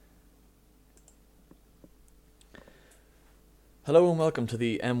Hello and welcome to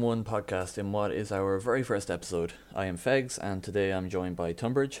the M1 podcast in what is our very first episode. I am Fegs and today I'm joined by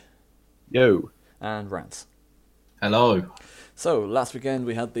Tunbridge Yo. and Rance. Hello. So last weekend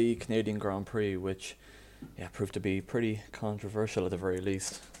we had the Canadian Grand Prix, which proved to be pretty controversial at the very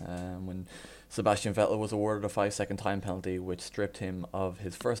least, when Sebastian Vettel was awarded a 5 second time penalty which stripped him of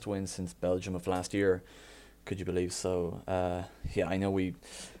his first win since Belgium of last year. Could you believe so? I know we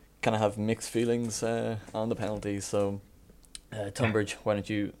kind of have mixed feelings on the penalty, so Tunbridge, why don't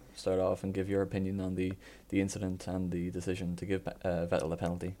you start off and give your opinion on the incident and the decision to give Vettel a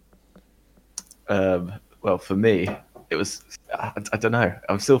penalty? Well, for me, it was, I don't know.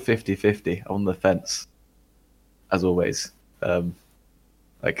 I'm still 50-50 on the fence, as always.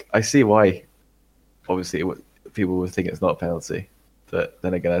 I see why, obviously, people would think it's not a penalty. But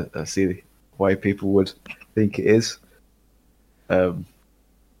then again, I see why people would think it is. Um,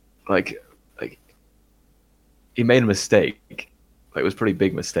 like, he made a mistake. It was a pretty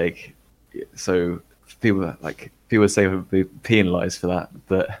big mistake. So people would say he would be penalised for that.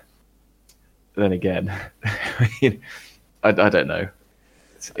 But then again, I don't know.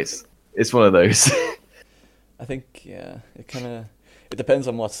 It's one of those. I think it depends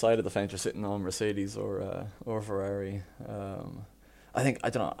on what side of the fence you're sitting on, Mercedes or Ferrari. I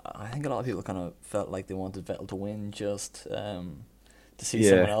don't know. I think a lot of people kind of felt like they wanted Vettel to win just to see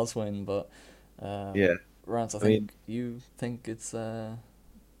someone else win. But Yeah. Rance, I think you think it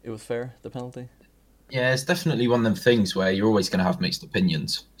was fair, the penalty. Yeah, it's definitely one of them things where you're always going to have mixed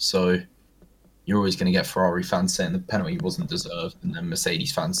opinions. So you're always going to get Ferrari fans saying the penalty wasn't deserved and then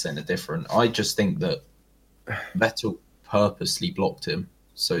Mercedes fans saying they're different. I just think that Vettel purposely blocked him,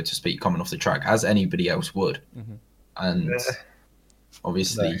 so to speak, coming off the track, as anybody else would. Mm-hmm. And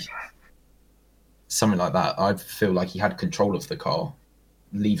obviously, something like that, I feel like he had control of the car,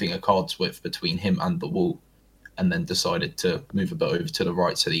 leaving a card's width between him and the wall, and then decided to move a bit over to the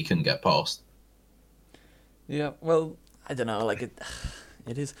right so that he couldn't get past. Yeah, well, I don't know. It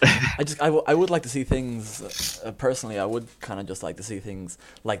is. I would like to see things. Personally, I would kind of just like to see things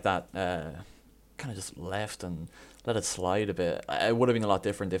like that, kind of just left and let it slide a bit. It would have been a lot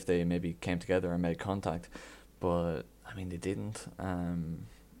different if they maybe came together and made contact, but I mean they didn't. And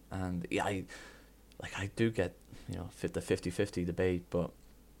yeah, I do get the 50-50 debate, but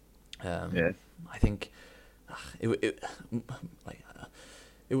I think it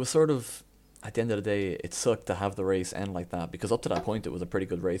was sort of, at the end of the day, it sucked to have the race end like that, because up to that point it was a pretty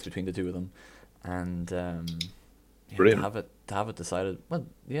good race between the two of them, and to have it decided. Well,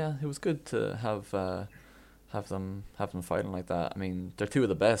 yeah, it was good to have them fighting like that. I mean, they're two of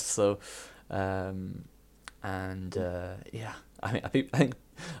the best, so I think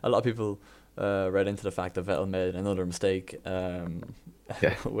a lot of people read into the fact that Vettel made another mistake,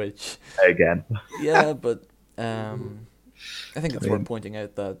 which Again. yeah, but I think it's worth pointing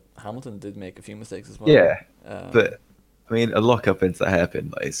out that Hamilton did make a few mistakes as well. Yeah, but I mean, a lock up into a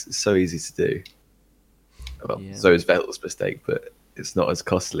hairpin, it's so easy to do. Well, so is Vettel's mistake, but it's not as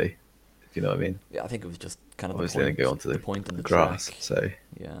costly, if you know what I mean. Yeah, I think it was just kind of obviously the point, go onto the point in the grass. track. So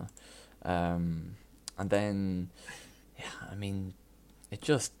yeah, and then I mean, it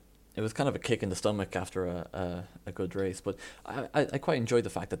was kind of a kick in the stomach after a good race, but I quite enjoyed the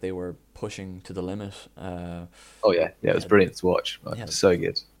fact that they were pushing to the limit. It was brilliant to watch. It was so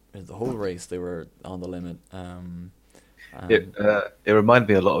good. The whole race they were on the limit. It reminded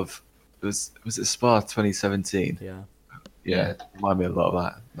me a lot of, was it Spa 2017? Yeah, it reminded me a lot of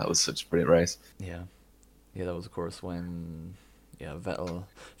that. That was such a brilliant race. Yeah, that was of course when Vettel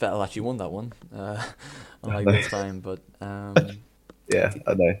actually won that one, unlike this time. But yeah,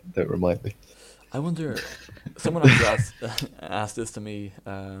 I know. Don't remind me. I wonder. Someone actually asked this to me.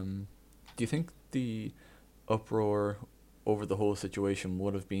 Do you think the uproar over the whole situation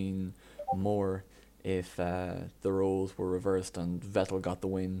would have been more if the roles were reversed and Vettel got the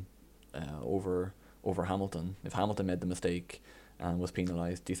win over Hamilton? If Hamilton made the mistake and was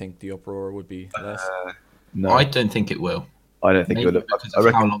penalised, do you think the uproar would be less? No, I don't think it will. I don't think it would have. Because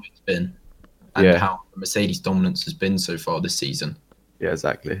of how long it's been and how Mercedes' dominance has been so far this season. Yeah,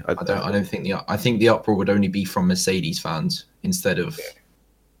 exactly. I think the uproar would only be from Mercedes fans instead of.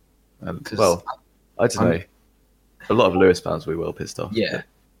 Well, I don't know. A lot of Lewis fans will be well pissed off. Yeah,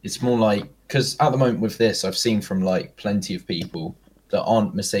 it's more like, because at the moment with this, I've seen from plenty of people that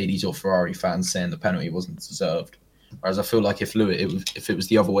aren't Mercedes or Ferrari fans saying the penalty wasn't deserved. Whereas I feel like if it was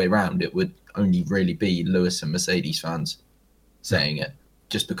the other way around, it would only really be Lewis and Mercedes fans saying it,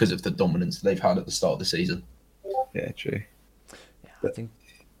 just because of the dominance they've had at the start of the season. Yeah, true. Yeah, I think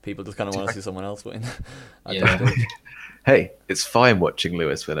people just kind of want to see someone else win. Hey, it's fine watching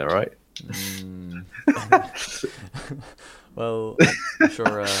Lewis win it, right? Well, Well, I'm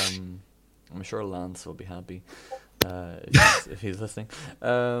sure. I'm sure Lance will be happy if he's listening.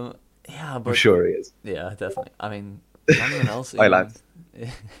 Yeah, I'm but sure he is. yeah, definitely. I mean, is there anyone else Hi, in? Lance.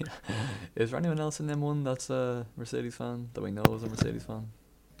 Is there anyone else in M1 that's a Mercedes fan that we know is a Mercedes fan?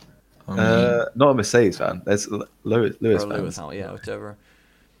 I mean, Not a Mercedes fan. There's Lewis Or fans. Lewis Hamilton, yeah, whichever.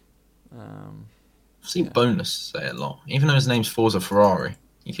 I've seen Yeah. Bonus say it a lot. Even though his name's Forza Ferrari,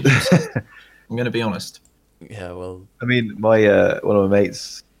 he keeps just, I'm going to be honest. Yeah, well, I mean, my one of my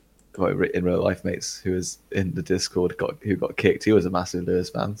mates, my in real life mates, who was in the Discord, who got kicked. He was a massive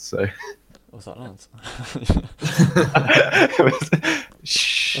Lewis fan. So what's that, Lance?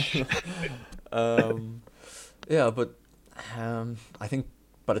 Shh. Yeah, but I think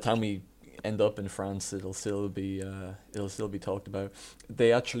by the time we end up in France, it'll still be talked about.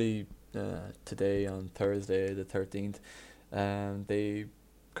 They actually today on Thursday the 13th, they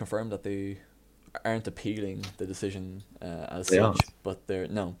confirmed that they aren't appealing the decision as They such, aren't? but they're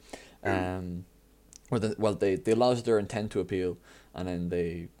no, they lodged their intent to appeal, and then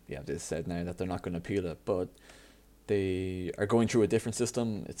they said now that they're not going to appeal it, but they are going through a different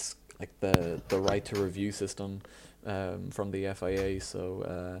system. It's like the right to review system from the FIA.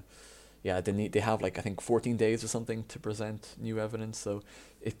 So they have like I think 14 days or something to present new evidence. So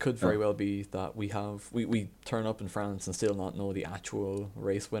it could very well be that we turn up in France and still not know the actual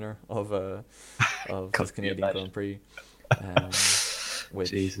race winner of this Canadian Grand Prix.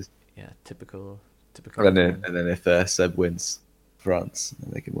 Which Jesus. typical. And then if Seb wins France,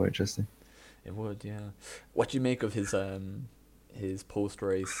 it'll make it more interesting. It would, yeah. What do you make of his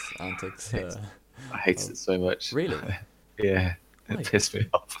post-race antics? I hated it so much. Really? Yeah, Why? it pissed me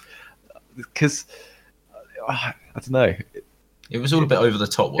off. Because I don't know. It was all a bit over the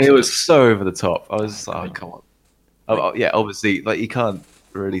top, wasn't it? It was so over the top. I was just like, oh, come on. Like- Yeah, obviously, like you can't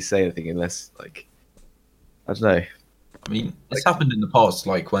really say anything unless, like, I don't know. I mean, it's happened in the past,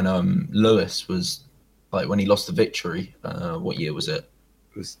 like when Lewis was, like when he lost the victory. What year was it?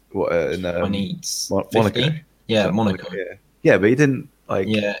 It was what in 2015? Monaco. Yeah, Monaco. Yeah, but he didn't like.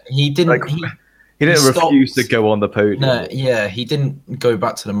 Yeah, he didn't. Like, he didn't refuse to go on the podium. No, yeah, he didn't go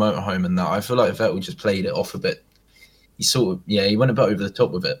back to the motorhome and that. I feel like Vettel just played it off a bit. He went a bit over the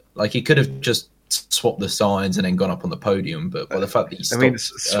top with it. Like he could have just swapped the sides and then gone up on the podium, but by the fact that he stopped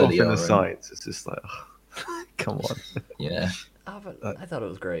swapping earlier the sides, it's just like, oh, come on. Yeah, I thought it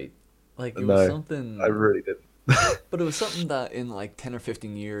was great. Like it No, was something. I really didn't. But it was something that in like 10 or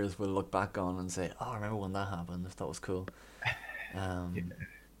 15 years we'll look back on and say, "Oh, I remember when that happened. That was cool."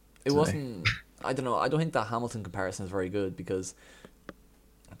 It wasn't. I don't know. I don't think that Hamilton comparison is very good because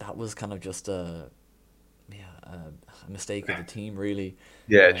that was kind of just a mistake of the team, really.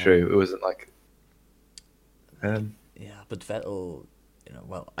 Yeah, true. It wasn't like. Yeah, but Vettel,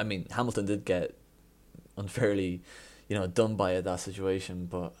 I mean, Hamilton did get unfairly, done by that situation.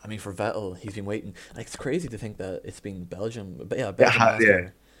 But I mean, for Vettel, he's been waiting. Like it's crazy to think that it's been Belgium. But yeah, Belgium last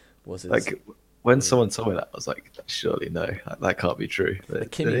year was his. Like when someone told me that, I was like, surely no, that can't be true. But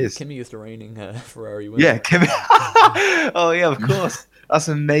Like it is. Kimi is the reigning Ferrari winner. Yeah, Kimi. Oh yeah, of course. That's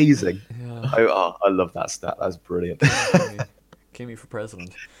amazing. Yeah. I love that stat. That's brilliant. Kimi for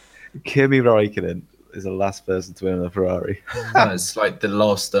president. Kimi Raikkonen is the last person to win a Ferrari. it's like the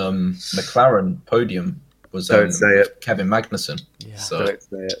last McLaren podium was Don't say with it. Kevin Magnussen. Yeah. So Don't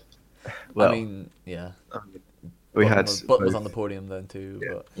say it. Well, I mean, yeah. we Button had was, Button was both- on the podium then too,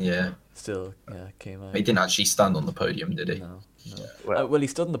 Yeah. but yeah, still, came out. he didn't actually stand on the podium, did he? No. well, Well, he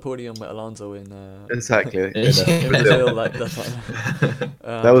stood on the podium with Alonso in exactly. in Brazil that time.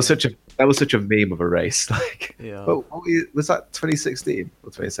 That was such a meme of a race. Like, Yeah. well, was that 2016 or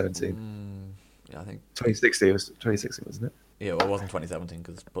 2017? Yeah, I think 2016 was 2016, wasn't it? yeah. Well, it wasn't 2017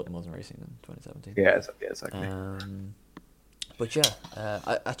 because Button wasn't racing in 2017. Yeah, exactly. But yeah,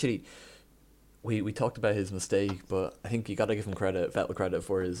 we talked about his mistake, but I think you got to give him Vettel credit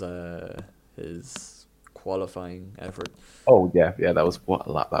for his qualifying effort. Oh yeah, that was what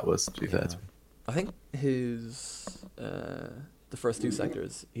a lap that was. To be fair, to me. I think his the first two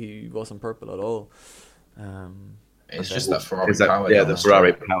sectors he wasn't purple at all. It's just that Ferrari Is that- power. yeah, down the there.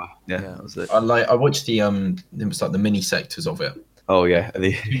 Ferrari power. Yeah, Yeah. that was it. I watched the it was like the mini sectors of it. Oh yeah,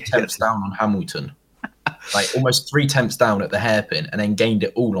 Temps down on Hamilton, like almost 3 temps down at the hairpin, and then gained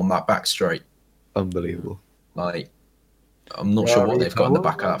it all on that back straight. unbelievable. Like, I'm not sure what they've got in the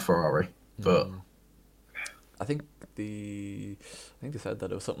back of that Ferrari, but I think they said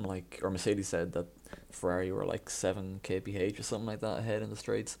that it was something like, or Mercedes said that Ferrari were like 7 kph or something like that ahead in the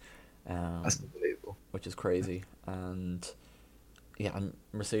straights. That's unbelievable. Which is crazy. And yeah, and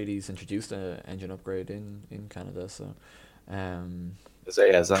Mercedes introduced an engine upgrade in Canada, so So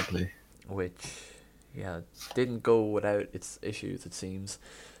yeah, exactly. which didn't go without its issues, it seems,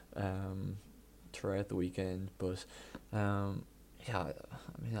 throughout the weekend. But I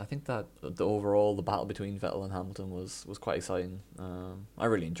mean, I think that the battle between Vettel and Hamilton was quite exciting. I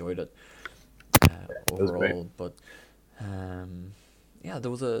really enjoyed it was great. overall. But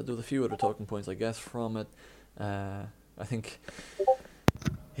there was a few other talking points, I guess, from it. I think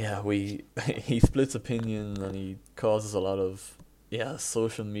he splits opinion and he causes a lot of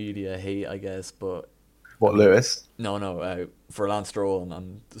social media hate, I guess. But What, Lewis? no, for Lance Stroll, and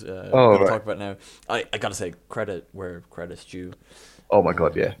I'm Oh, going to right. talk about it now. I gotta say credit where credit's due. Oh my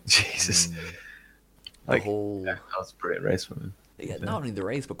God, yeah. I Jesus. mean, the Like, whole that was a brilliant race from him. not only the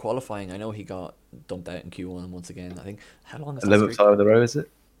race but qualifying. I know he got dumped out in Q1 once again. I think how long is that 11th streak? time in a row, is it?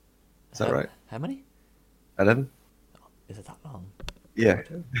 Is that How- right? How many? 11? Is it that long? Yeah.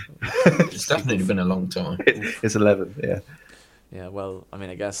 It's definitely been a long time. It's 11, yeah. Yeah, well, I mean,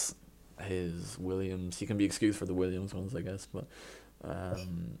 I guess his Williams, he can be excused for the Williams ones, I guess, but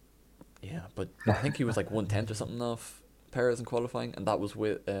but I think he was like 1/10 or something off Perez in qualifying, and that was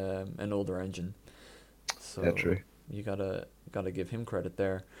with an older engine. So Yeah, true. you gotta give him credit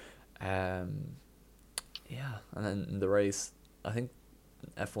there. And then in the race, I think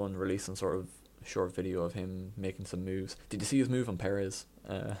F1 released some sort of short video of him making some moves. Did you see his move on Perez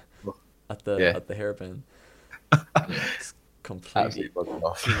at the hairpin? It's completely. Absolutely bugging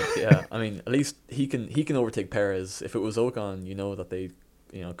off. Yeah, I mean, at least he can overtake Perez. If it was Ocon, you know that they,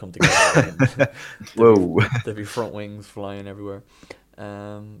 come together. And Whoa. there'd be front wings flying everywhere.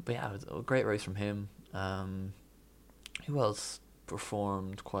 But yeah, it was a great race from him. Who else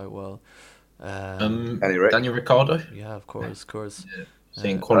performed quite well? Daniel Ricciardo. Yeah, of course. Yeah.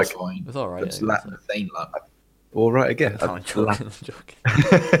 Seeing It qualifying. was all right. That's I guess. Insane lap. All right again. No, I'm joking. I'm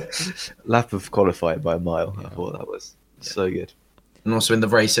joking. Lap of qualifying by a mile. Yeah. I thought that was so good. And also in the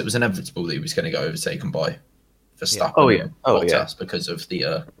race, it was inevitable that he was going to get overtaken by Verstappen. Oh, yeah. and Oh, yeah. Bottas because of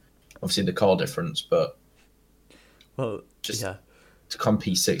the obviously the car difference, but Well, just yeah. to come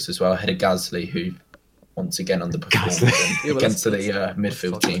P6 as well ahead of Gasly, who once again underperformed Gasly. Yeah, well, against let's the talk midfield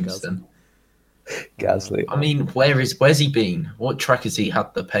about teams. Gasly. Then Gasly. I mean, where's he been? What track has he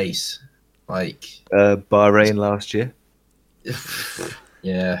had the pace? Like, Bahrain last year.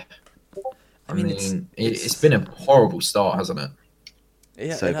 yeah. I mean, It's been a horrible start, hasn't it?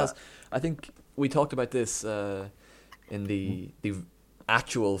 Yeah, So it has. I think we talked about this in the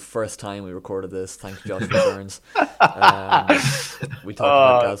actual first time we recorded this. Thanks, Josh Burns. We talked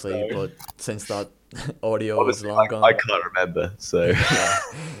about Gasly, no. but since that audio is Honestly, long gone, I can't remember, so yeah,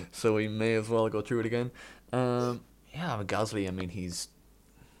 so we may as well go through it again. With Gasly, I mean, he's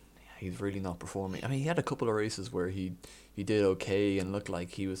really not performing. I mean, he had a couple of races where he did okay and looked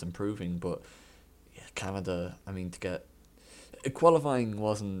like he was improving, but Canada, I mean, to get qualifying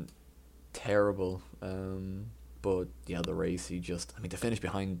wasn't terrible, but the race to finish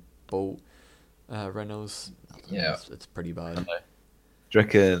behind both Renaults, Yeah. it's pretty bad. do you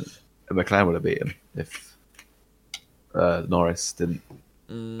reckon McLaren would have beat him if Norris didn't?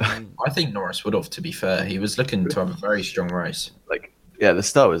 I think Norris would have, to be fair. He was looking to have a very strong race. The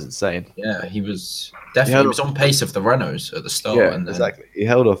start was insane. Yeah, he was definitely he was on pace of the Renaults at the start. Yeah, and then, exactly. He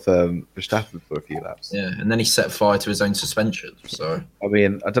held off Verstappen for a few laps. Yeah, and then he set fire to his own suspension. So I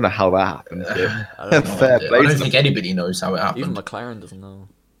mean, I don't know how that happened. I don't know. Fair I play. don't think anybody knows how it Even happened. McLaren doesn't know.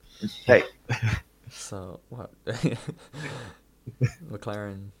 Hey, So what?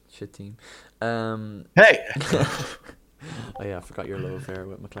 McLaren shit team. hey, Oh yeah, I forgot your love affair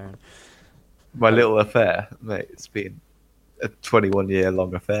with McLaren. my little affair, mate. It's been a 21-year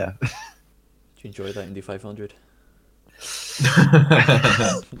long affair. Do you enjoy that Indy 500?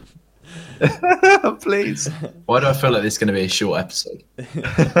 Please. Why do I feel like this is going to be a short episode?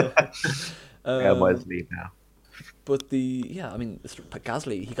 I might as leave now. But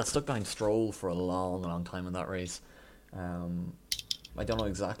Gasly, he got stuck behind Stroll for a long, long time in that race. I don't know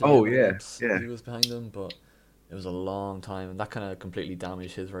exactly Oh, how many yeah, laps yeah. he was behind him, but it was a long time, and that kind of completely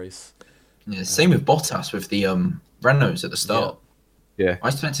damaged his race. Yeah, same with Bottas with the Renaults at the start. Yeah, I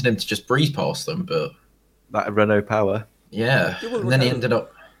expected him to just breeze past them, but that Renault power. yeah. Yeah, well, And then he Ricciardo- ended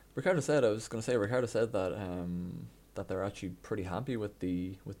up. Ricardo said that that they're actually pretty happy with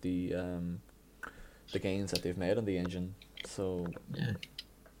the gains that they've made on the engine. So Yeah.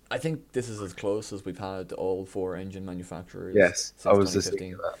 I think this is as close as we've had all four engine manufacturers. Yes, since I was just 2015.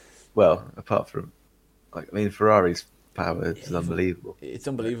 thinking that. Well, apart from, Ferrari's power is Yeah, unbelievable. It's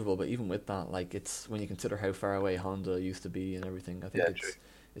unbelievable, but even with that, it's when you consider how far away Honda used to be and everything, I think Yeah, true.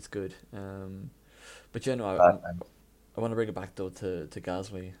 it's good. But I want to bring it back though to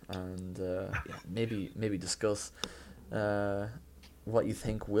Gasly and maybe discuss what you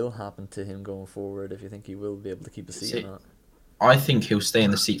think will happen to him going forward, if you think he will be able to keep a seat or not. I think he'll stay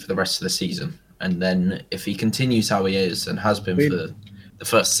in the seat for the rest of the season, and then if he continues how he is and has been for the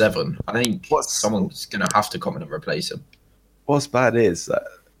first 7, I think someone's going to have to come in and replace him. What's bad is that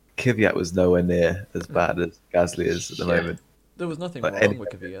Kvyat was nowhere near as bad as Gasly is at the moment. There was nothing But wrong with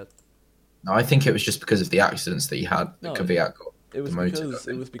Kvyat. No, I think it was just because of the accidents that he had that Kvyat got demoted.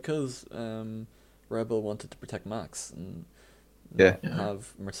 It was because Red Bull wanted to protect Max and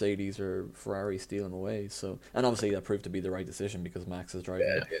have Mercedes or Ferrari steal him away. So, and obviously that proved to be the right decision because Max is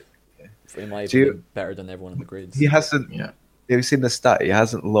driving, in my opinion, better than everyone in the grids. He hasn't. Have you seen the stat? He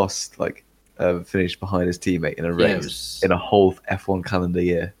hasn't lost finished behind his teammate in a race in a whole F1 calendar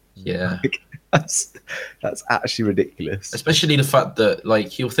year. Yeah. That's actually ridiculous. Especially the fact that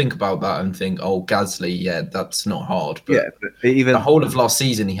he'll think about that and think, "Oh, Gasly, that's not hard." But, but even the whole of last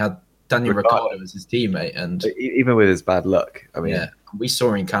season, he had Daniel Ricciardo as his teammate, and even with his bad luck, I mean, we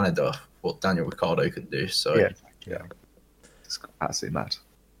saw in Canada what Daniel Ricciardo could do. So it's absolutely mad.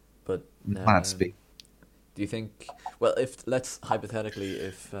 But mad speed. Do you think? Well, let's hypothetically,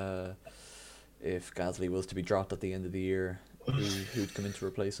 if Gasly was to be dropped at the end of the year, who'd come in to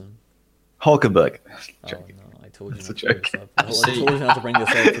replace him? Hulkenberg. Oh no! I told you not to bring this up. I told you not to bring this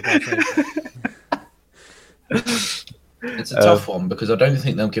up. For God's sake. It's a tough one because I don't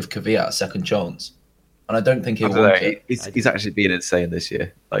think they'll give Kvyat a second chance, and I don't think he'll want it. He's actually been insane this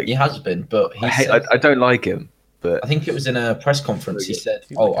year. He has been, but I don't like him. But I think it was in a press conference. He said,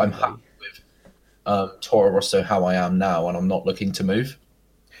 I'm happy with Toro Rosso how I am now, and I'm not looking to move."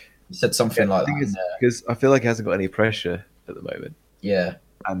 He said something like that. Because I feel like he hasn't got any pressure at the moment. Yeah.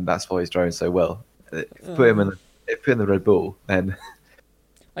 And that's why he's driving so well. Put him in the Red Bull, then.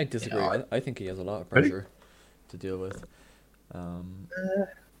 I disagree. I think he has a lot of pressure to deal with. I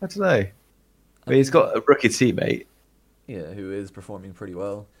don't know. I mean, he's got a rookie teammate. Yeah, who is performing pretty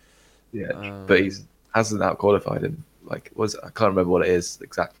well. Yeah, but he hasn't out-qualified him. I can't remember what it is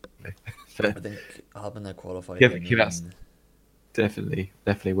exactly. I think Albon had qualified. Definitely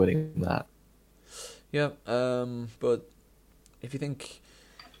winning that. Yeah, but if you think,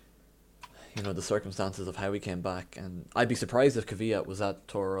 the circumstances of how he came back, and I'd be surprised if Kvyat was at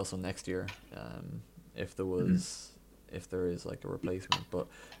Toro Rosso next year, if there is a replacement. But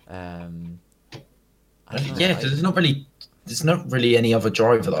because there's not really any other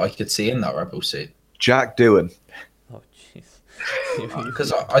driver that I could see in that Red Bull seat. Jack Doohan. Oh jeez.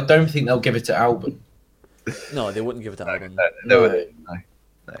 Because I don't think they'll give it to Albon. No, they wouldn't give it to Albon. No.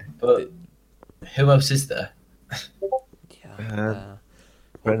 But who else is there?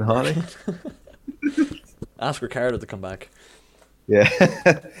 Brendan Hartley. Ask Ricciardo to come back. Yeah.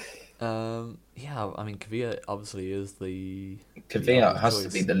 I mean, Kvyat obviously is the. Kvyat has to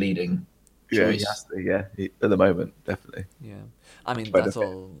be the leading choice. Yeah, he has to. Yeah, at the moment, definitely. Yeah, I mean that's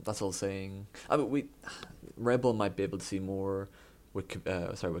all saying. I mean, Red Bull might be able to see more with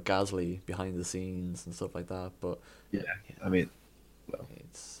Gasly behind the scenes and stuff like that, but I mean,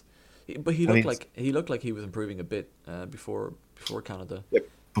 he looked like he was improving a bit before Canada. Yeah.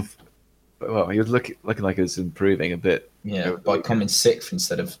 Well, he was looking like he was improving a bit. Yeah, by coming 6th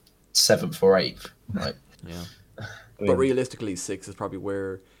instead of 7th or 8th. Right. Yeah. But realistically, 6th is probably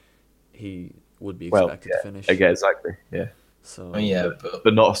where he would be expected to finish. Yeah, exactly. Yeah. So.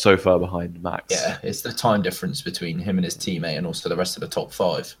 But not so far behind Max. Yeah, it's the time difference between him and his teammate, and also the rest of the top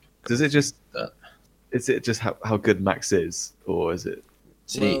 5. Is it just how good Max is, or is it?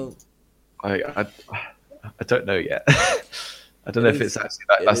 I don't know yet. I don't know if it's actually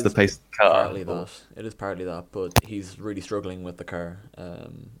that's the pace of the car. It is partly that, but he's really struggling with the car,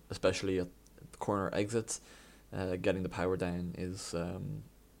 especially at the corner exits. Getting the power down is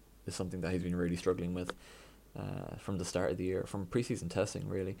something that he's been really struggling with from the start of the year, from preseason testing,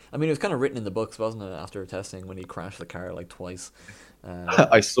 really. I mean, it was kind of written in the books, wasn't it, after testing when he crashed the car twice.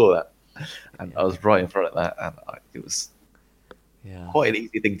 I saw that, and I was right in front of that, and it was quite an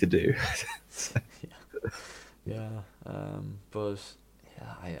easy thing to do. But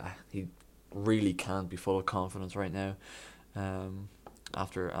he really can't be full of confidence right now.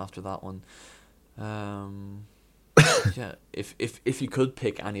 After that one, if you could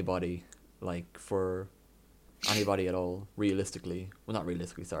pick anybody, for anybody at all, realistically, well, not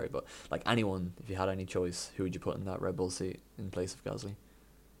realistically, sorry, but anyone, if you had any choice, who would you put in that Red Bull seat in place of Gasly?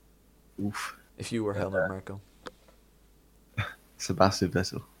 Oof. If you were Helmut Marko. Sebastian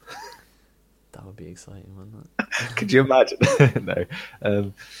Vettels. That would be exciting, wouldn't it? Could you imagine? No.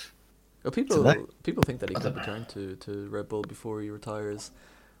 Well, people think that he could return to Red Bull before he retires.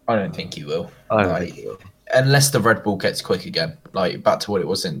 I don't think he will. Unless the Red Bull gets quick again, back to what it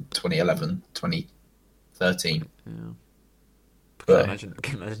was in 2011, 2013. Yeah. But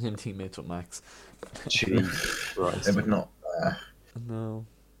Can you imagine him teammates with Max? Jeez Christ. it would not. No.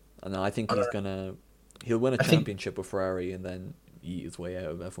 I think he'll win a I think- championship with Ferrari and then eat his way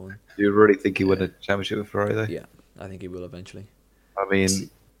out of F1. Do you really think he won a championship with Ferrari though? Yeah, I think he will eventually. I mean,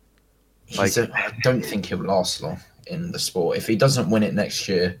 I don't think he'll last long in the sport. If he doesn't win it next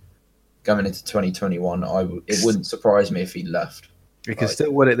year, going into 2021, it wouldn't surprise me if he left. he can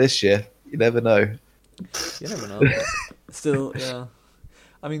still win it this year. You never know. You never know. Still, yeah.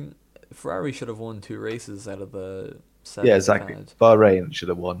 I mean, Ferrari should have won 2 races out of the 7. Yeah, exactly. Bahrain should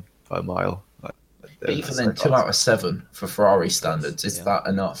have won by a mile. But even then, 2 out of 7 for Ferrari standards, is that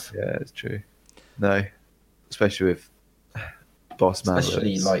enough? Yeah, it's true. No, especially with boss man.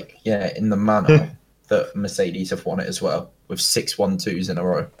 Especially in the manner that Mercedes have won it as well, with 6 1-2s in a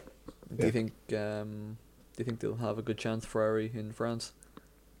row. Do you think they'll have a good chance, Ferrari, in France?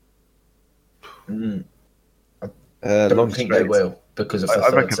 I don't think they will because of the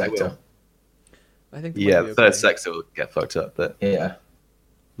third reckon they sector. will. I think. Yeah, third sector will get fucked up, but Yeah.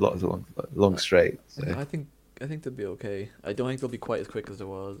 lots of long straight. So. I think they'll be okay. I don't think they'll be quite as quick as they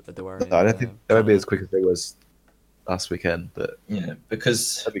were. No, I don't think they won't be as quick as they was last weekend, but Yeah,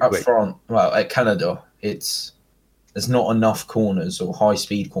 because That'd be up quick. front, at Canada, there's not enough corners or high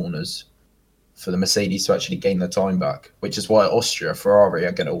speed corners for the Mercedes to actually gain their time back, which is why Austria, Ferrari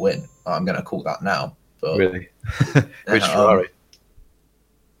are going to win. I'm going to call that now. But really, which Ferrari?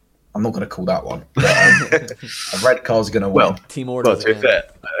 I'm not going to call that one. But, a red car's going to win. Well, team well, orders. to be fair,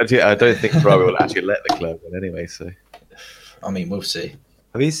 I don't think Ferrari will actually let Leclerc win anyway. So, I mean, we'll see.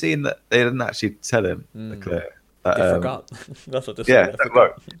 have you seen that they didn't actually tell him Leclerc? They forgot. That's what they Yeah, said. They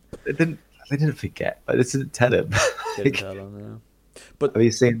well, they didn't forget. They just didn't tell him. Didn't tell them, yeah. But Have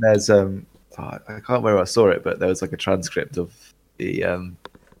you seen? There's I can't remember where I saw it, but there was like a transcript of the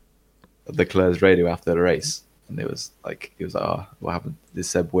Leclerc's radio after the race, and it was like he was like, "Oh, what happened? Did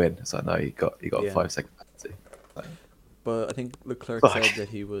Seb win?" It's like, "No, he got Yeah. a 5 second penalty." But I think Leclerc Fuck. said that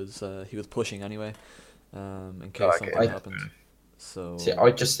he was pushing anyway, in case okay. something happened. So See,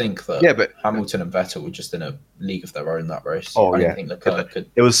 I just think that Yeah, but Hamilton and Vettel were just in a league of their own that race. Oh, I yeah. don't think Leclerc could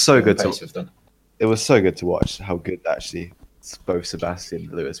it was so keep good pace to with them. it was so good to watch how good actually both Sebastian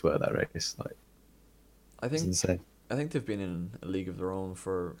and Lewis were that race. Like, I it's think insane. they've been in a league of their own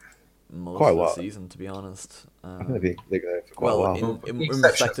for most Quite a of the while. season, to be honest. I think they've been there for quite a Well, while. in The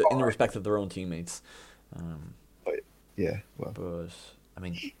exception of in Bahrain. respect of their own teammates. Yeah, well, But I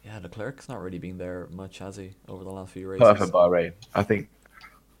mean, yeah, Leclerc's not really been there much, has he, over the last few apart races? from Bahrain, I think.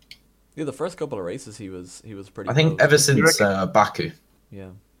 Yeah, the first couple of races he was pretty. I think close. ever since Baku, Yeah.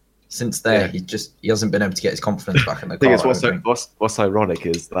 since there, Yeah. he hasn't been able to get his confidence back in the I think car. it's I don't what's ironic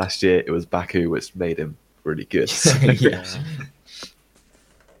is last year it was Baku which made him really good. think. Yeah.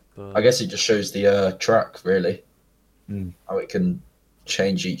 But I guess it just shows the track really, Mm. how it can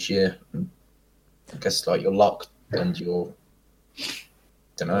change each year. And I guess like your luck and your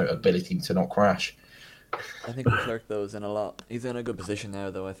ability to not crash. I think Leclerc though is in a lot. He's in a good position now,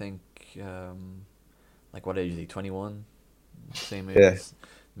 though. I think, like what age is he? 21, same age Yeah. as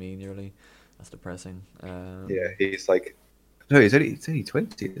me nearly. That's depressing. Yeah, he's like, no, he's only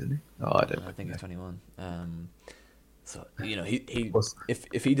 20, isn't he? Oh, I don't know. I think he's 21. So he What's-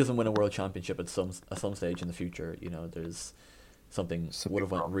 if he doesn't win a world championship at some stage in the future, there's something would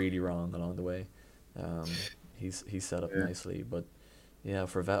have went wrong. really wrong along the way. He's set up nicely, but yeah,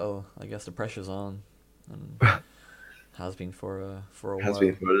 for Vettel, I guess the pressure's on, and has been for a Has while.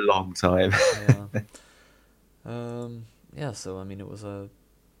 been for a long time. Yeah. Yeah. So I mean, it was a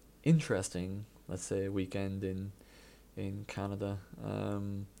interesting, let's say, weekend in Canada.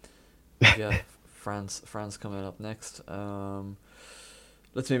 Yeah, France coming up next.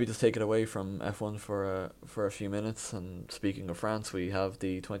 Let's maybe just take it away from F1 for a few minutes. And speaking of France, we have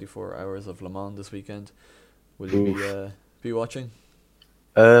the 24 Hours of Le Mans this weekend. Will you be watching?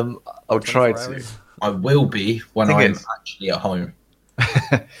 I'll try 24 to. hours? I will be when Thing I'm is- actually at home.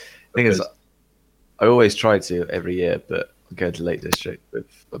 Thing is, I always try to every year, but I'm going to Lake District with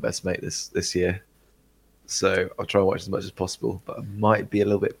my best mate this year. So I'll try and watch as much as possible, but I might be a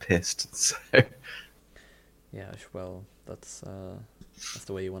little bit pissed. So Yeah. Well, that's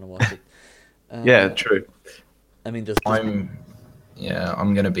the way you want to watch it. yeah, true. I mean, just I'm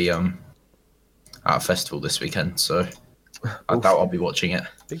going to be at a festival this weekend, so I doubt I'll be watching it.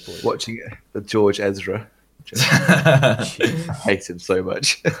 big boy. Watching it, the George Ezra. I hate him so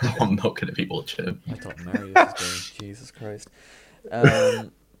much. I'm not going to be watching it. I thought Marius was going. Jesus Christ.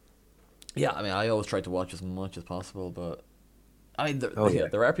 Yeah, I mean, I always try to watch as much as possible, but I mean,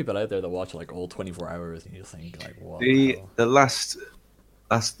 there are people out there that watch like all 24 hours, and you just think like, what? The last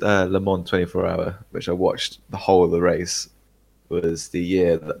Le Mans 24 hour, which I watched the whole of the race, was the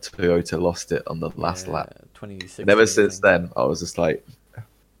year that Toyota lost it on the last lap. 2016. And ever I since think. then, I was just like,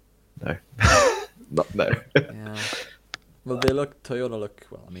 no, not no. Yeah. Well, Toyota look.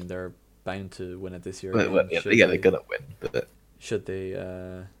 Well, I mean, they're bound to win it this year again. Well, yeah, they're gonna win, but should they,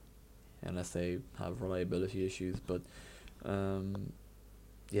 unless they have reliability issues. But,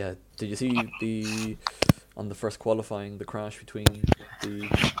 yeah. Did you see on the first qualifying the crash between the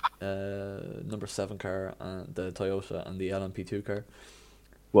number 7 car and the Toyota and the LMP2 car?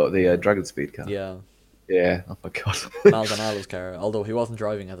 what the Dragon Speed car? Yeah. Yeah. Oh my god. Maldonado's car, although he wasn't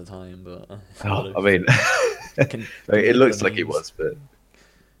driving at the time, but Oh, I mean, Can it you looks the like he memes? was, but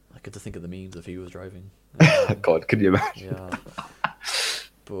I get to think of the memes if he was driving. God, can you imagine? Yeah.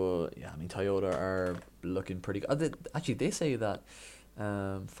 But yeah, I mean, Toyota are looking pretty good. Actually, they say that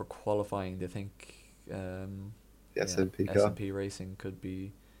for qualifying, they think The SMP car. SMP Racing could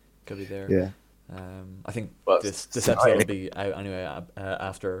be there. Yeah. I think Well, this it's episode will exciting. be out anyway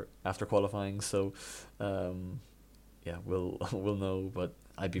after qualifying. So, yeah, we'll know. But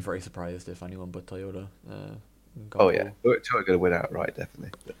I'd be very surprised if anyone but Toyota. Got Oh yeah, pole. Toyota gonna win outright,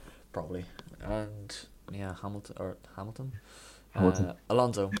 definitely. But Probably. And yeah, Hamilton. Hamilton.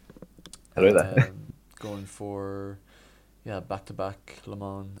 Alonso. Hello there. Going for back-to-back Le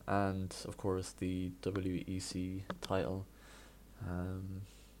Mans and of course the WEC title.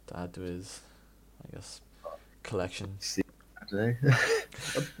 To add to his, I guess, collection. I don't know.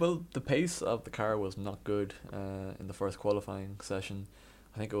 Well, the pace of the car was not good in the first qualifying session.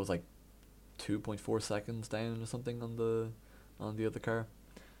 I think it was like 2.4 seconds down or something on the other car.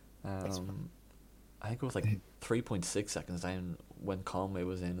 I think it was like 3.6 seconds down when Conway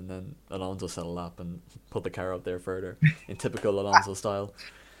was in, and then Alonso set a lap and put the car up there further in typical Alonso style.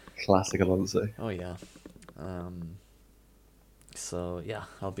 Classic Alonso. Oh yeah. So yeah,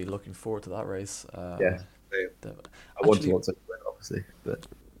 I'll be looking forward to that race. Yeah. I want to win, obviously, but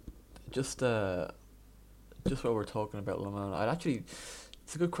just while we're talking about Le Mans,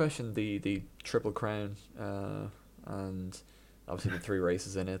 it's a good question. The Triple Crown, and obviously the 3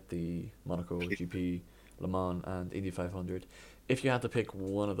 races in it: the Monaco GP, Le Mans, and Indy 500. If you had to pick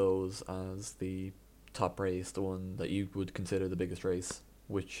one of those as the top race, the one that you would consider the biggest race,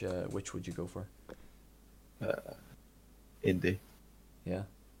 which would you go for? Indy. Yeah.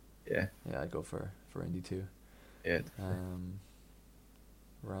 Yeah. Yeah, I'd go for Indy too. Yeah.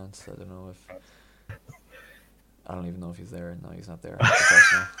 Rance, I don't know if I don't even know if he's there. No, he's not there.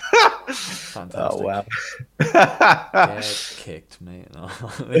 Professional. Fantastic. Oh wow. Get kicked, mate. No.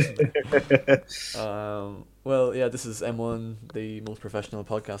 Well, yeah, this is M1, the most professional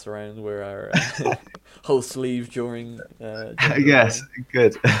podcast around, where our hosts leave during Yes,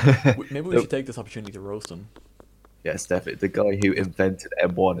 good. maybe we should take this opportunity to roast him. Yes, definitely. The guy who invented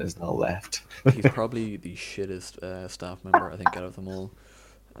M1 has now left. He's probably the shittest staff member, I think, out of them all.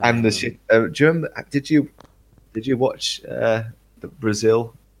 And the shit. Do you remember? Did you watch the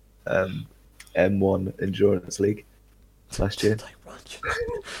Brazil M1 Endurance League last year? Did I watch?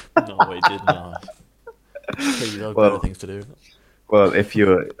 No, I did not. Please, I have better things to do. Well, if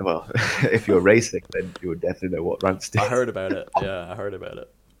you're racing, then you would definitely know what Rance did. I heard about it. Yeah, I heard about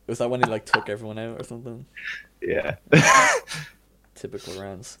it. Was that when he took everyone out or something? Yeah. Typical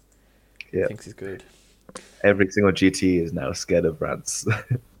Rance. Yeah. Thinks he's good. Every single GT is now scared of Rance.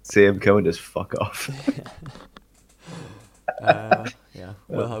 See him come and just fuck off. Yeah,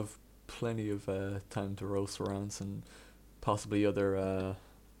 we'll have plenty of time to roast Rance and possibly other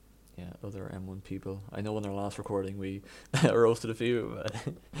M1 people. I know in our last recording we roasted a few, but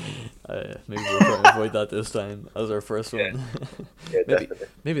maybe we'll try and avoid that this time as our first one. Yeah,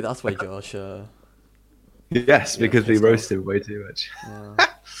 maybe that's why Josh. Yes, because we pissed roasted him way too much. I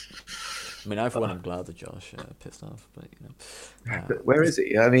mean, I for one am glad that Josh pissed off, but you know. But where is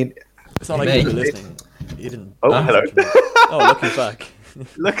he? I mean, it's not like he'd be listening. He didn't. Oh, hello. Oh, look, he's back.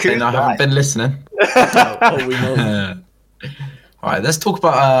 Look who's And I haven't back. been listening. Oh, we know. All right, let's talk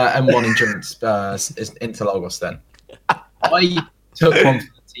about M1 Endurance Interlagos then. I took one for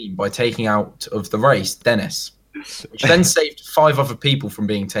the team by taking out of the race Dennis, which then saved 5 other people from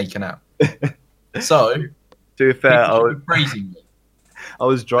being taken out. So, To be fair, people were praising me. I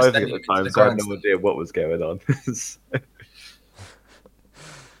was driving at Sending the him time, into the so I had no grandstand. idea what was going on.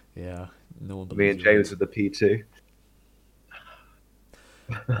 Yeah, no one. Me and believes James with the P2.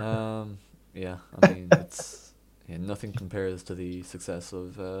 Yeah, I mean it's nothing compares to the success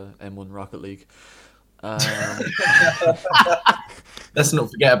of M1 Rocket League. Let's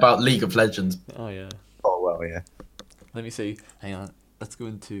not forget about League of Legends. Oh yeah. Oh well, yeah. Let me see. Hang on. Let's go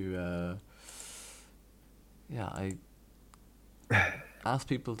into. I asked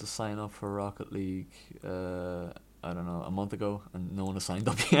people to sign up for Rocket League I don't know, a month ago, and no one has signed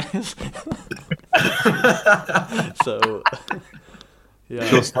up yet. So, yeah.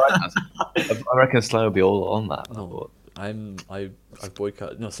 Sure, Slime hasn't. I reckon Slime will be all on that. No, I've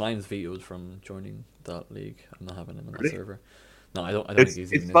boycotted. No, Slime's vetoed from joining that league. I'm not having him on that Really? server. No, I don't think he's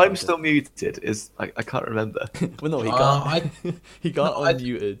Is even Slime interested. still muted? I can't remember. Well, no, he Uh, got I- he got no, I-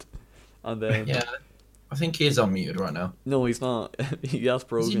 unmuted, and then Yeah, I think he is unmuted right now. no, he's not. He asked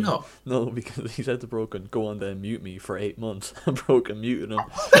Brogan. Is he not? No, because he said to Brogan, "Go on then, mute me for 8 months." And Brogan muted him.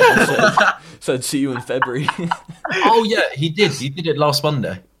 And said, "See you in February." Oh yeah, he did. He did it last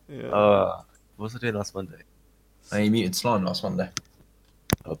Monday. Yeah. What was I doing last Monday? And he muted Slime last Monday.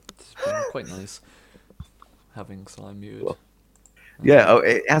 It's been quite nice having Slime muted. Well, yeah,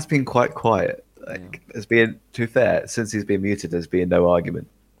 it has been quite quiet. Like, It's been, to be fair, since he's been muted, there's been no argument.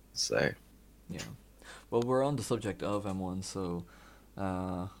 So, Yeah. Well, we're on the subject of M1, so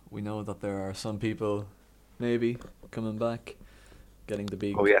we know that there are some people maybe coming back, getting the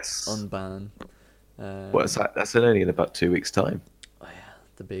big oh yes. unban. What's that? That's only in about 2 weeks' time. Oh yeah,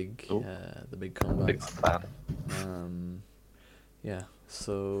 the big Oh. comeback. Big ban. Yeah.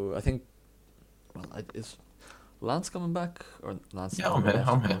 So I think, well, is Lance coming back or Lance? Yeah, I'm here, left,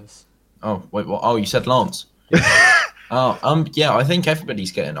 I'm of here. course? Oh wait, what? Oh, you said Lance. Yeah, I think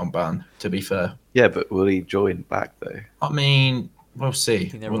everybody's getting unbanned. To be fair, Yeah, but will he join back though? I mean, we'll see.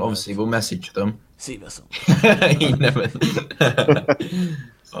 He never Well, obviously, left. we'll message them. See Vessel. He never.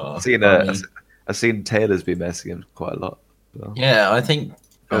 Oh, I mean, I've seen Taylor's been messing him quite a lot. as well. yeah, I think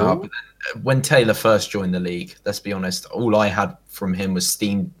Oh. but then, when Taylor first joined the league, let's be honest, all I had from him was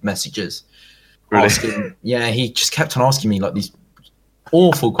Steam messages. Really? Asking, yeah, he just kept on asking me like these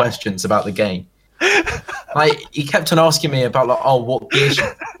awful questions about the game. Like he kept on asking me about like, oh, what gear should I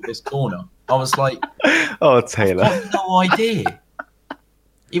put for this corner? I was like, Oh, I Taylor. have no idea.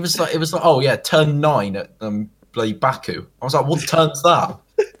 It was like, oh yeah, turn 9 at bloody Baku. I was like, what turn's that?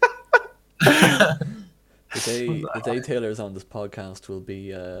 The day Taylor's on this podcast will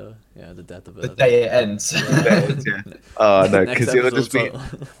be the death of The day it ends. Yeah. Oh no, Next because it'll just be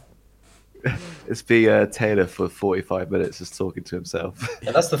episode's it's be Taylor for 45 minutes just talking to himself.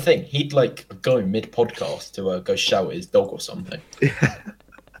 Yeah, that's the thing. He'd like go mid podcast to go shout at his dog or something.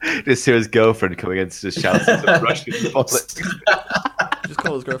 Just hear his girlfriend coming in to just shout some Russian bollocks. Just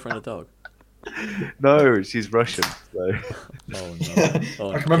call his girlfriend a dog. No, she's Russian. So. Oh no!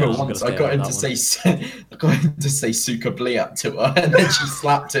 Oh, I can remember yeah, I'm once gonna I stay got on him that to one. say I got him to say Suka Bliat to her, and then she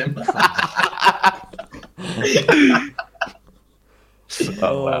slapped him.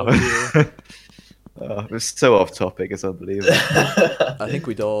 Oh wow. dear. Oh, it's so off topic. It's unbelievable. I think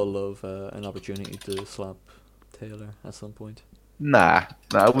we'd all love an opportunity to slap Taylor at some point. Nah,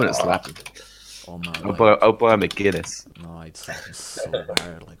 I wouldn't slap him. Oh man! I'll buy him a Guinness. No, I'd slap him so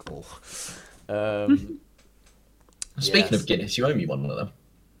hard, like oh. Speaking Yes. of Guinness, you owe me one of them.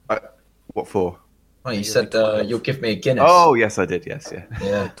 What for? Oh, you You're said like 12. you'll give me a Guinness. Oh yes, I did. Yes, yeah.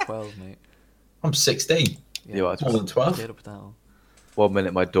 yeah. 12, mate. I'm 16. You are More than 12. Get up with that one. 1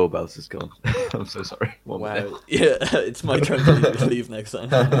 minute, my doorbell's just gone. I'm so sorry. 1 minute. Wow. Yeah, it's my turn to leave next time.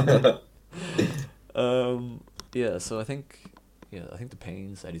 Yeah, so I think the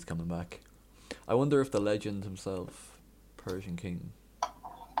Pain said he's coming back. I wonder if the legend himself, Persian King,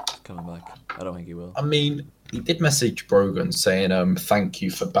 is coming back. I don't think he will. I mean, he did message Brogan saying, thank you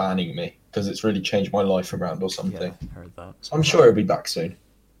for banning me because it's really changed my life around or something. Yeah, heard that. So I'm sure he'll be back soon.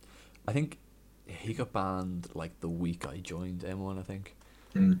 I think he got banned like the week I joined M1, I think.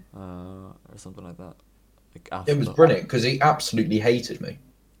 Mm. Or something like that. Like after It was the- brilliant because he absolutely hated me.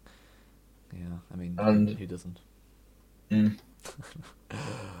 Yeah, I mean, And- who doesn't? Mm. I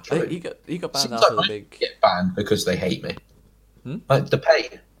think he got banned Seems after like the I big. get banned because they hate me. Hmm? Like the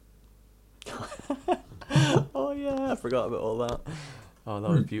pain. Oh yeah, I forgot about all that. Oh, that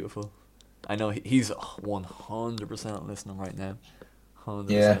was beautiful. I know he's 100% listening right now. 100%.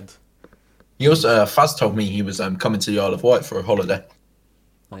 Yeah. He also, Faz told me he was coming to the Isle of Wight for a holiday.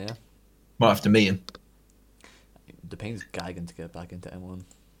 Oh yeah. Might have to meet him. The Pain's gagging to get back into M1.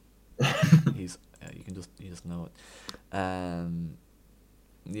 He's you just know it.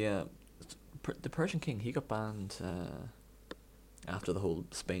 Yeah, the Persian King, he got banned after the whole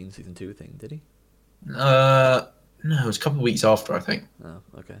Spain season 2 thing, did he? No, it was a couple of weeks after, I think. Oh,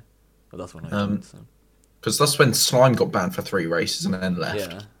 okay. Well, that's when I Um, joined. So. Because that's when Slime got banned for 3 races and then left.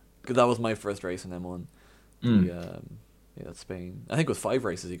 Yeah, because that was my first race in M1. Mm. Yeah, that's Spain. I think it was 5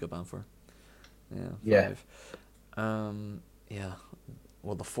 races he got banned for. Yeah. 5. Yeah.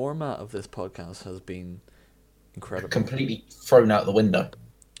 Well, the format of this podcast has been incredible. Completely thrown out the window.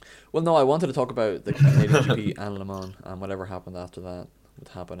 Well, no, I wanted to talk about the Canadian GP and Le Mans and whatever happened after that would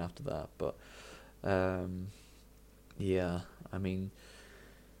happen after that. But Yeah, I mean,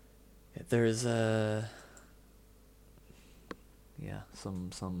 there's yeah,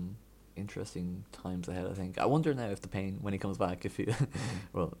 some interesting times ahead. I think. I wonder now if the pain when he comes back, if he,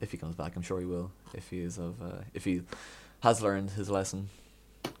 well, if he comes back, I'm sure he will. If he is if he has learned his lesson.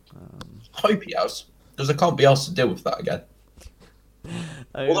 I hope he has, because I can't be asked to deal with that again.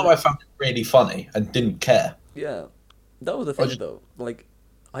 Although I found it really funny and didn't care. Yeah, that was the thing though. Like,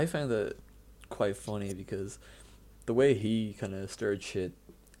 I found it quite funny because the way he kind of stirred shit,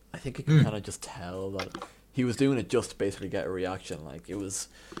 I think you can kind of just tell that he was doing it just to basically get a reaction. Like, it was,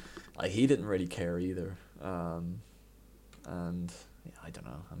 like, he didn't really care either. And yeah, I don't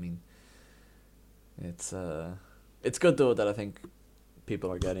know. I mean, it's good though that I think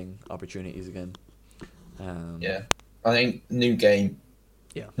people are getting opportunities again. Yeah, I think new game.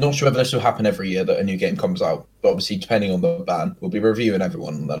 Yeah. Not sure whether this will happen every year that a new game comes out, but obviously depending on the ban, we'll be reviewing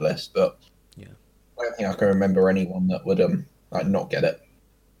everyone on the list. But yeah, I don't think I can remember anyone that would like not get it.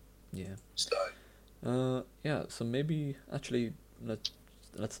 Yeah. So. Yeah. So maybe actually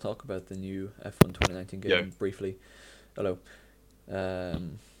let's talk about the new F1 2019 game briefly. Hello.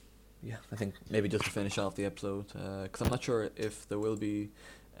 Yeah, I think maybe just to finish off the episode, because I'm not sure if there will be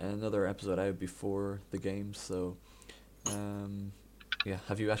another episode out before the game. So, yeah,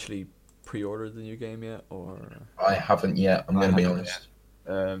 have you actually pre-ordered the new game yet, or? I haven't yet. I'm going to be honest.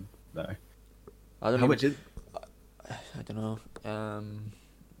 No. How much is? I don't know.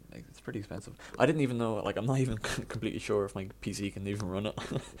 Like, it's pretty expensive. I didn't even know. Like, I'm not even completely sure if my PC can even run it.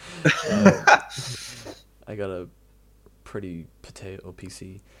 I got a pretty potato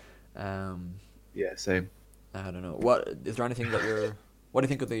PC. Yeah, same. I don't know. What is there anything that you're? What do you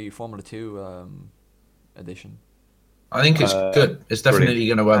think of the Formula 2 edition? I think it's good. It's definitely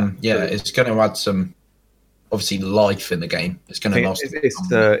going to it's going to add some obviously life in the game. It's going to last.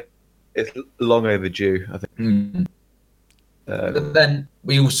 It's long overdue, I think. But then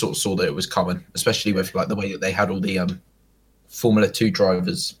we all sort of saw that it was coming, especially with like the way that they had all the Formula 2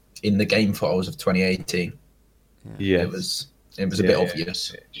 drivers in the game files of 2018. Yeah, it was a bit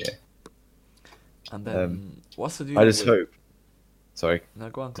obvious. Yeah. And then what's the deal? I just hope. Sorry. No,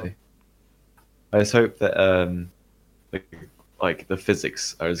 go on. I just hope that like the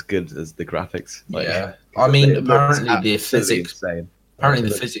physics are as good as the graphics. Like, yeah, I mean, apparently the physics. Insane. Apparently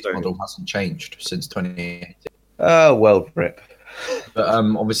the physics model hasn't changed since 2018. Oh well, rip. But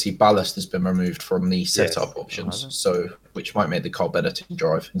obviously ballast has been removed from the setup options, so which might make the car better to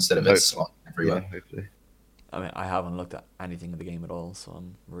drive instead of it sliding everywhere. Yeah, hopefully. I mean, I haven't looked at anything in the game at all, so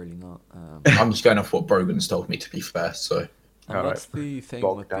I'm really not. I'm just going off what Brogan's told me, to be fair. So. And what's the thing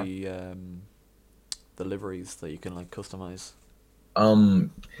with the liveries that you can like customize?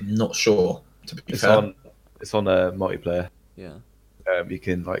 Not sure. To be fair, it's on a multiplayer. Yeah. You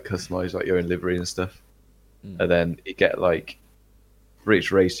can like customize like your own livery and stuff, and then you get like for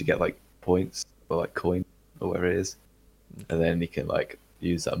each race you get like points or like coin or whatever it is, and then you can like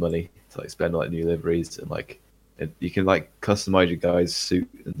use that money to like spend on like new liveries and like you can like customize your guy's suit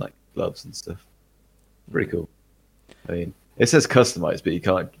and like gloves and stuff. Pretty cool. I mean, it says customized, but you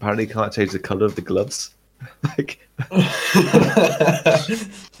can't change the color of the gloves. Like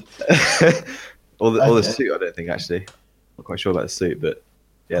or the suit. I don't think actually. Not quite sure about the suit, but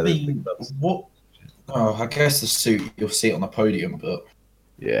yeah. I mean, what? Oh, I guess the suit you'll see it on the podium, but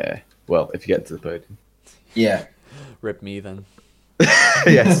yeah. Well, if you get to the podium. Yeah. Rip me then.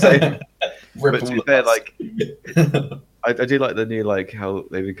 Yeah, same. Rip but to be fair, like I do like the new like how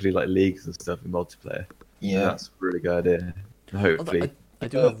they've included like leagues and stuff in multiplayer. Yeah, that's a really good idea. Hopefully, I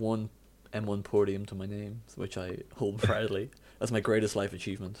do have one M1 podium to my name, which I hold proudly. That's my greatest life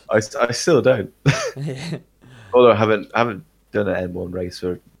achievement. I still don't. Although I haven't done an N1 race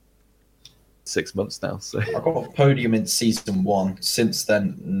for 6 months now. So I got a podium in season 1. Since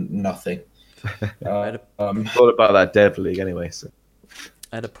then, nothing. Thought about that Dev League anyway. So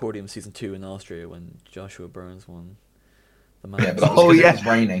I had a podium season 2 in Austria when Joshua Burns won the match. Yeah, but that was it was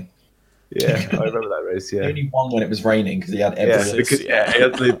raining. Yeah, I remember that race. Yeah, he only won when it was raining because he had every. He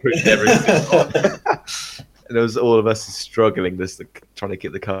had to improve everything. And it was all of us struggling trying to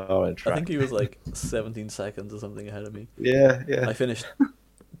keep the car on track. I think he was like 17 seconds or something ahead of me. Yeah. I finished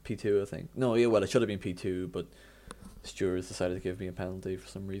P2, I think. No, yeah, well, it should have been P2, but stewards decided to give me a penalty for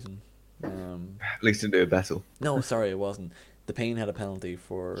some reason. At least didn't do a Vettel. No, sorry, it wasn't. The Payne had a penalty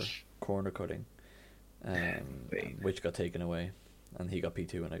for corner cutting, which got taken away, and he got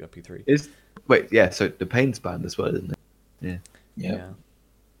P2 and I got P3. So the Payne's banned as well, isn't it? Yeah.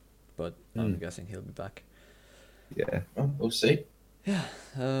 But I'm guessing he'll be back. Yeah. Well, we'll see. Yeah.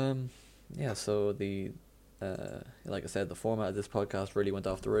 So the like I said, the format of this podcast really went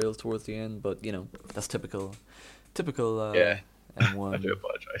off the rails towards the end, but you know, that's typical Typical Yeah. I M1. do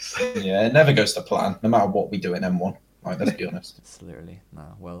apologise. Yeah, it never goes to plan, no matter what we do in M1. Right, let's be honest. It's literally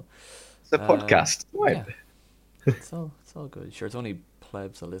well. It's a podcast. Right. Yeah, it's all good. Sure, it's only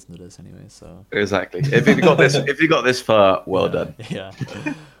plebs that listen to this anyway. So Exactly. If you got this far, well done. Yeah.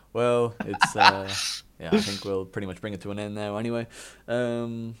 Well, it's yeah. I think we'll pretty much bring it to an end now. Anyway,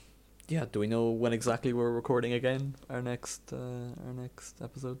 yeah. Do we know when exactly we're recording again? Our next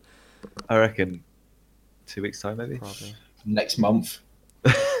episode. I reckon 2 weeks time, maybe. Probably. Next month.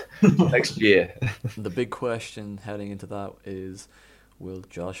 Next year. The big question heading into that is, will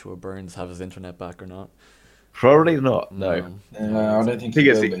Joshua Burns have his internet back or not? Probably not. No. I don't think He he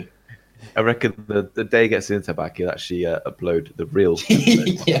gets will it. be. I reckon the day he gets the internet back, he'll actually upload the real.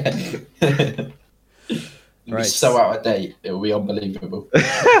 Yeah. It'll be Right. so out of date. It'll be unbelievable.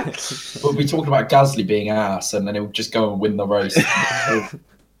 We'll be talking about Gasly being ass, and then he'll just go and win the race.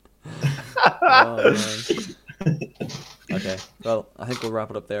 Oh, man. Okay, well, I think we'll wrap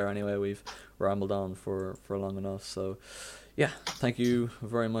it up there anyway. We've rambled on for long enough. So, yeah, thank you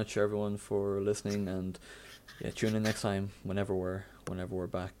very much, everyone, for listening. And yeah, tune in next time whenever we're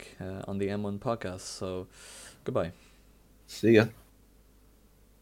back on the M1 podcast. So, goodbye. See ya.